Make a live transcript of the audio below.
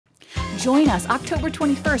Join us October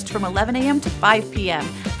 21st from 11 a.m. to 5 p.m.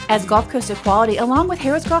 as Gulf Coast Equality, along with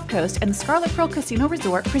Harrah's Gulf Coast and the Scarlet Pearl Casino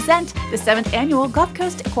Resort, present the 7th Annual Gulf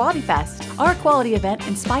Coast Equality Fest. Our equality event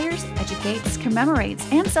inspires, educates, commemorates,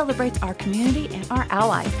 and celebrates our community and our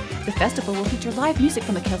allies. The festival will feature live music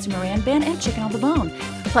from the Kelsey Moran Band and Chicken on the Bone,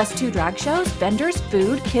 plus 2 drag shows, vendors,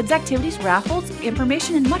 food, kids' activities, raffles,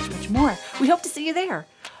 information, and much, much more. We hope to see you there.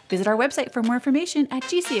 Visit our website for more information at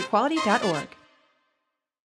gcequality.org.